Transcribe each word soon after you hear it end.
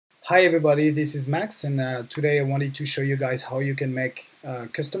Hi everybody, this is Max, and today I wanted to show you guys how you can make a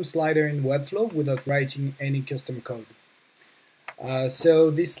custom slider in Webflow without writing any custom code. So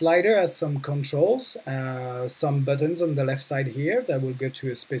this slider has some controls, some buttons on the left side here that will go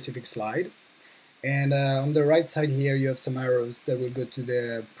to a specific slide, and on the right side here you have some arrows that will go to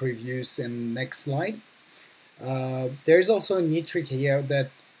the previous and next slide. There is also a neat trick here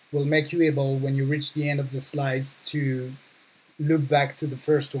that will make you able, when you reach the end of the slides, to loop back to the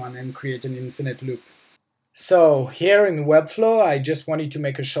first one and create an infinite loop. So here in Webflow, I just wanted to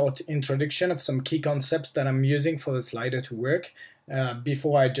make a short introduction of some key concepts that I'm using for the slider to work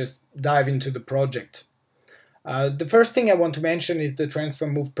before I just dive into the project. The first thing I want to mention is the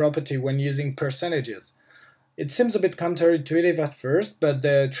transform move property when using percentages. It seems a bit counterintuitive at first, but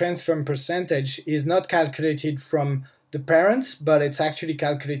the transform percentage is not calculated from the parent, but it's actually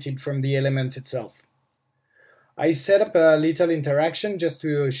calculated from the element itself. I set up a little interaction just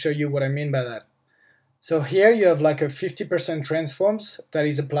to show you what I mean by that. So here you have like a 50% transforms that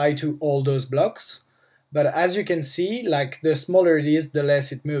is applied to all those blocks. But as you can see, like the smaller it is, the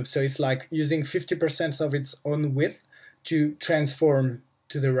less it moves. So it's like using 50% of its own width to transform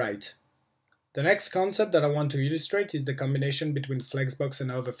to the right. The next concept that I want to illustrate is the combination between flexbox and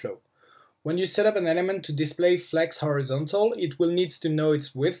overflow. When you set up an element to display flex horizontal, it will need to know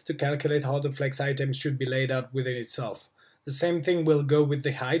its width to calculate how the flex item should be laid out within itself. The same thing will go with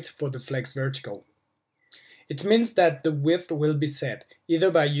the height for the flex vertical. It means that the width will be set,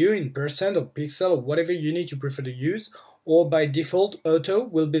 either by you in percent or pixel or whatever unit you prefer to use, or by default auto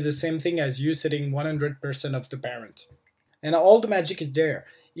will be the same thing as you setting 100% of the parent. And all the magic is there.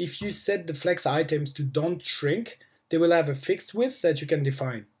 If you set the flex items to don't shrink, they will have a fixed width that you can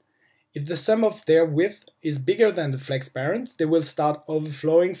define. If the sum of their width is bigger than the flex parent, they will start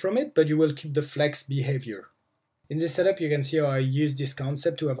overflowing from it, but you will keep the flex behavior. In this setup, you can see how I use this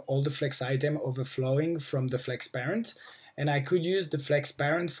concept to have all the flex item overflowing from the flex parent, and I could use the flex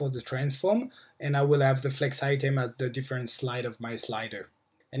parent for the transform, and I will have the flex item as the different slide of my slider.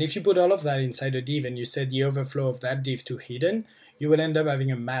 And if you put all of that inside a div and you set the overflow of that div to hidden, you will end up having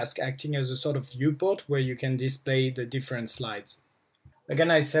a mask acting as a sort of viewport where you can display the different slides.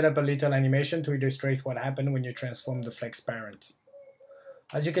 Again, I set up a little animation to illustrate what happened when you transform the flex parent.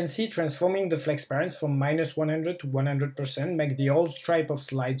 As you can see, transforming the flex parents from -100 to 100% make the whole stripe of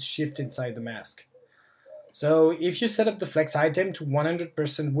slides shift inside the mask. So if you set up the flex item to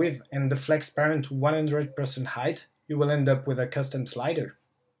 100% width and the flex parent to 100% height, you will end up with a custom slider.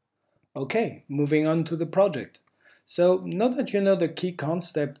 Okay, moving on to the project. So now that you know the key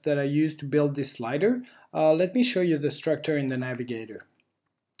concept that I used to build this slider, let me show you the structure in the navigator.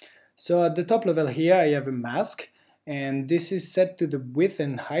 So at the top level here I have a mask, and this is set to the width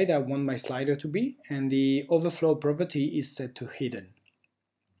and height I want my slider to be, and the overflow property is set to hidden.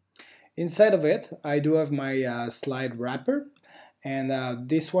 Inside of it I do have my slide wrapper, and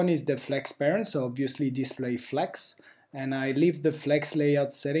this one is the flex parent, so obviously display flex, and I leave the flex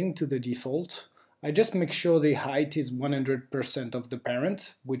layout setting to the default. I just make sure the height is 100% of the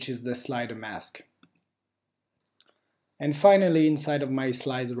parent, which is the slider mask. And finally, inside of my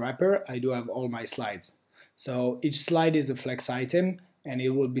slides wrapper, I do have all my slides. So each slide is a flex item, and it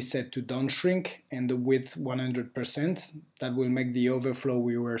will be set to don't shrink and the width 100%. That will make the overflow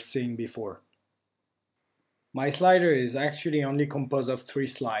we were seeing before. My slider is actually only composed of 3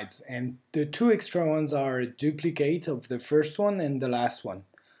 slides, and the 2 extra ones are a duplicate of the first one and the last one.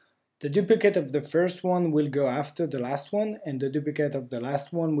 The duplicate of the first one will go after the last one, and the duplicate of the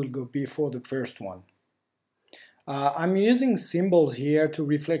last one will go before the first one. I'm using symbols here to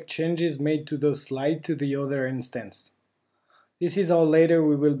reflect changes made to those slides to the other instance. This is how later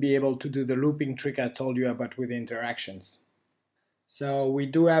we will be able to do the looping trick I told you about with interactions. So we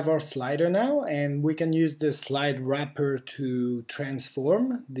do have our slider now, and we can use the slide wrapper to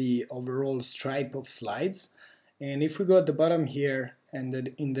transform the overall stripe of slides. And if we go at the bottom here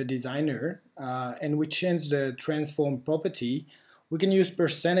and in the designer and we change the transform property, we can use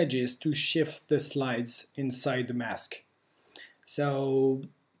percentages to shift the slides inside the mask. So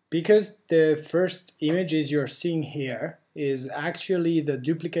because the first images you're seeing here is actually the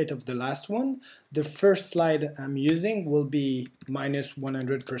duplicate of the last one, the first slide I'm using will be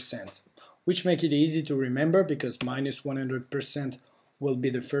 -100%, which make it easy to remember because -100% will be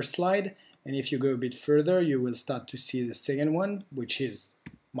the first slide, and if you go a bit further you will start to see the second one, which is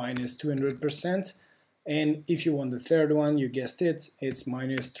 -200%. And if you want the third one, you guessed it, it's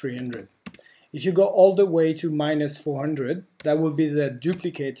 -300. If you go all the way to -400, that will be the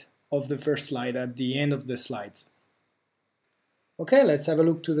duplicate of the first slide at the end of the slides. Okay, let's have a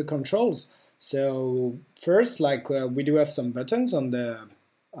look to the controls. So first, we do have some buttons on the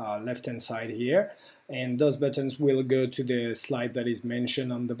left hand side here, and those buttons will go to the slide that is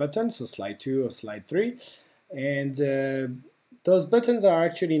mentioned on the button, so slide 2 or slide 3, and those buttons are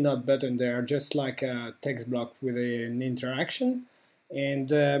actually not buttons, they are just like a text block with an interaction. And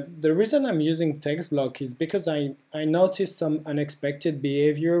the reason I'm using text block is because I noticed some unexpected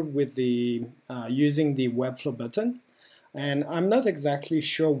behavior with the using the Webflow button. And I'm not exactly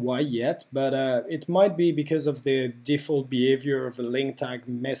sure why yet, but it might be because of the default behavior of a link tag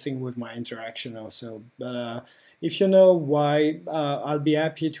messing with my interaction also. But if you know why, I'll be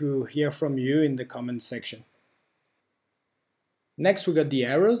happy to hear from you in the comment section. Next we got the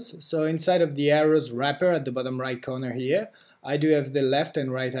arrows. So inside of the arrows wrapper at the bottom right corner here, I do have the left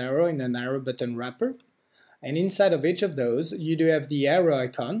and right arrow in an arrow button wrapper. And inside of each of those, you do have the arrow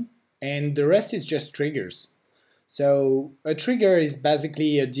icon, and the rest is just triggers. So a trigger is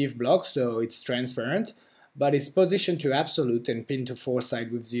basically a div block, so it's transparent, but it's positioned to absolute and pinned to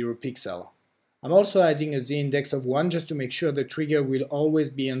foreside with 0 pixel. I'm also adding a z-index of 1 just to make sure the trigger will always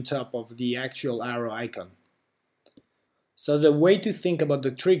be on top of the actual arrow icon. So the way to think about the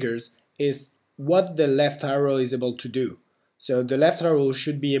triggers is what the left arrow is able to do. So the left arrow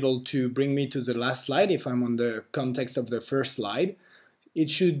should be able to bring me to the last slide if I'm on the context of the first slide. It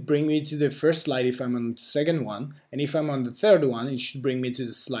should bring me to the first slide if I'm on the second one, and if I'm on the third one, it should bring me to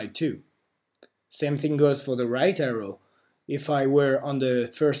the slide 2. Same thing goes for the right arrow. If I were on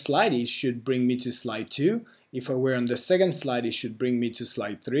the first slide, it should bring me to slide 2. If I were on the second slide, it should bring me to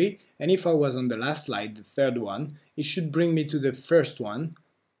slide 3. And if I was on the last slide, the third one, it should bring me to the first one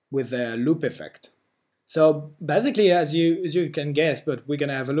with a loop effect. So basically, as you can guess, but we're going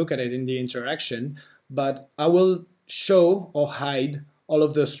to have a look at it in the interaction, but I will show or hide all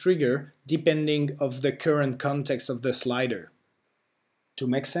of those triggers depending of the current context of the slider. To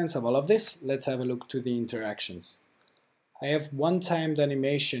make sense of all of this, let's have a look to the interactions. I have one timed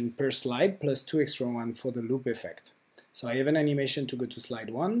animation per slide plus 2 extra one for the loop effect. So I have an animation to go to slide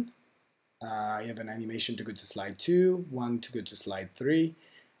 1, I have an animation to go to slide 2, one to go to slide 3,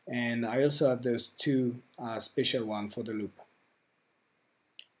 and I also have those 2 special ones for the loop.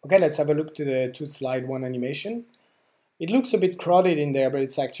 Okay, let's have a look to the to slide 1 animation. It looks a bit crowded in there, but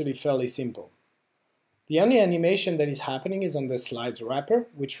it's actually fairly simple. The only animation that is happening is on the slides wrapper,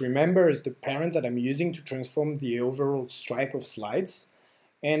 which remember is the parent that I'm using to transform the overall stripe of slides,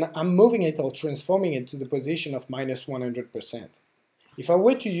 and I'm moving it or transforming it to the position of -100%. If I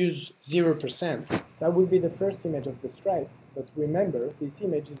were to use 0%, that would be the first image of the stripe, but remember, this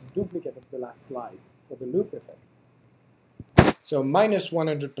image is a duplicate of the last slide for the loop effect. So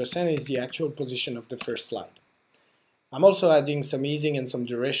 -100% is the actual position of the first slide. I'm also adding some easing and some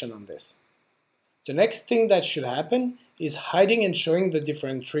duration on this. The next thing that should happen is hiding and showing the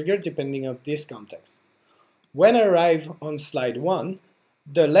different trigger depending on this context. When I arrive on slide 1,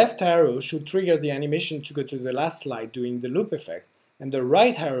 the left arrow should trigger the animation to go to the last slide doing the loop effect, and the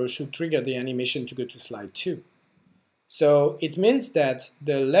right arrow should trigger the animation to go to slide 2. So it means that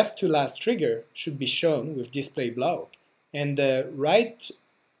the left to last trigger should be shown with display block, and the right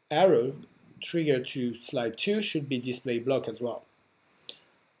arrow trigger to slide 2 should be display block as well.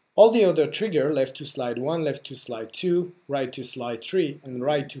 All the other trigger, left to slide 1, left to slide 2, right to slide 3, and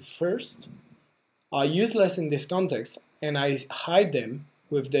right to first, are useless in this context, and I hide them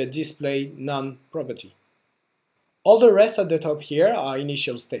with the display none property. All the rest at the top here are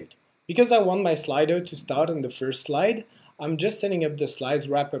initial state. Because I want my slider to start on the first slide, I'm just setting up the slides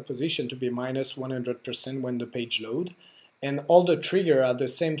wrapper position to be -100% when the page loads, and all the trigger are the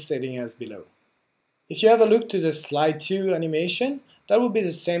same setting as below. If you have a look to the slide 2 animation, that will be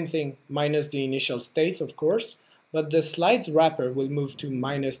the same thing, minus the initial states of course, but the slides wrapper will move to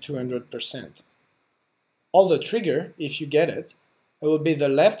 -200%. All the trigger, if you get it, will be the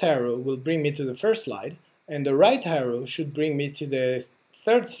left arrow will bring me to the first slide, and the right arrow should bring me to the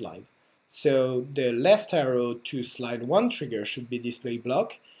third slide. So the left arrow to slide 1 trigger should be display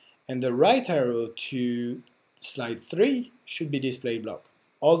block, and the right arrow to slide 3 should be display block.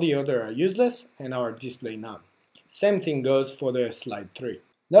 All the other are useless and are display none. Same thing goes for the slide 3.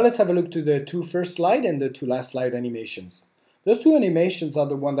 Now let's have a look to the 2 first slide and the 2 last slide animations. Those 2 animations are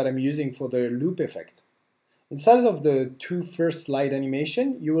the one that I'm using for the loop effect. Inside of the 2 first slide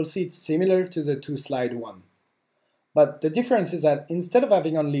animation, you will see it's similar to the 2 slide 1. But the difference is that instead of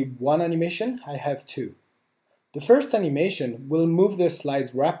having only 1 animation, I have 2. The first animation will move the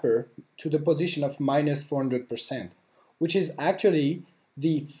slides wrapper to the position of -400%, which is actually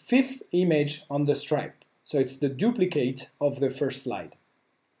the 5th image on the stripe. So it's the duplicate of the first slide.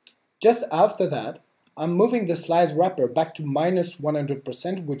 Just after that, I'm moving the slides wrapper back to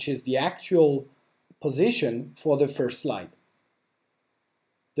 -100%, which is the actual position for the first slide.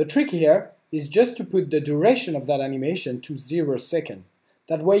 The trick here is just to put the duration of that animation to 0 seconds.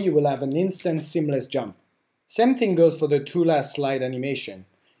 That way you will have an instant seamless jump. Same thing goes for the two last slide animation.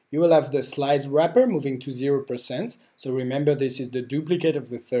 You will have the slides wrapper moving to 0%, so remember this is the duplicate of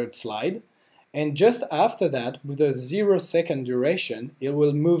the third slide. And just after that, with a 0 second duration, it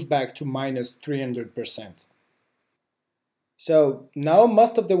will move back to minus 300%. So now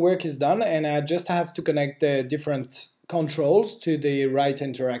most of the work is done and I just have to connect the different controls to the right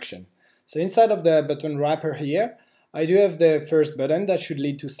interaction. So inside of the button wrapper here, I do have the first button that should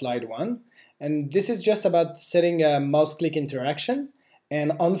lead to slide 1. And this is just about setting a mouse click interaction,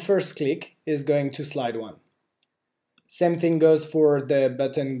 and on first click is going to slide 1. Same thing goes for the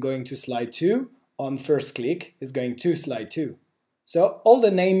button going to slide 2. On first click is going to slide 2. So all the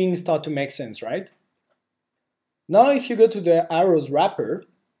naming start to make sense, right? Now if you go to the arrows wrapper,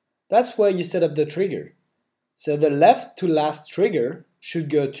 that's where you set up the trigger. So the left to last trigger should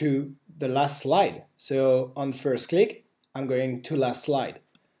go to the last slide. So on first click, I'm going to last slide.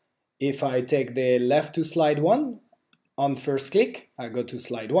 If I take the left to slide 1, on first click, I go to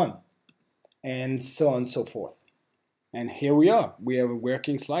slide 1, and so on and so forth. And here we are, we have a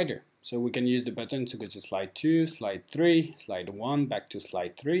working slider. So we can use the button to go to slide 2, slide 3, slide 1, back to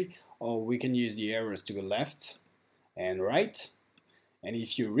slide 3, or we can use the arrows to go left and right. And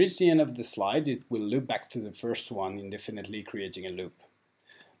if you reach the end of the slide, it will loop back to the first one, indefinitely creating a loop.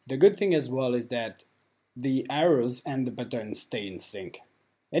 The good thing as well is that the arrows and the buttons stay in sync.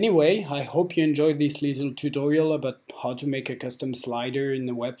 Anyway, I hope you enjoyed this little tutorial about how to make a custom slider in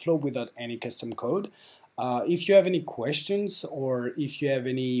the Webflow without any custom code. If you have any questions or if you have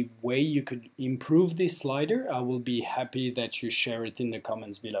any way you could improve this slider, I will be happy that you share it in the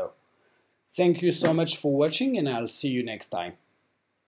comments below. Thank you so much for watching and I'll see you next time.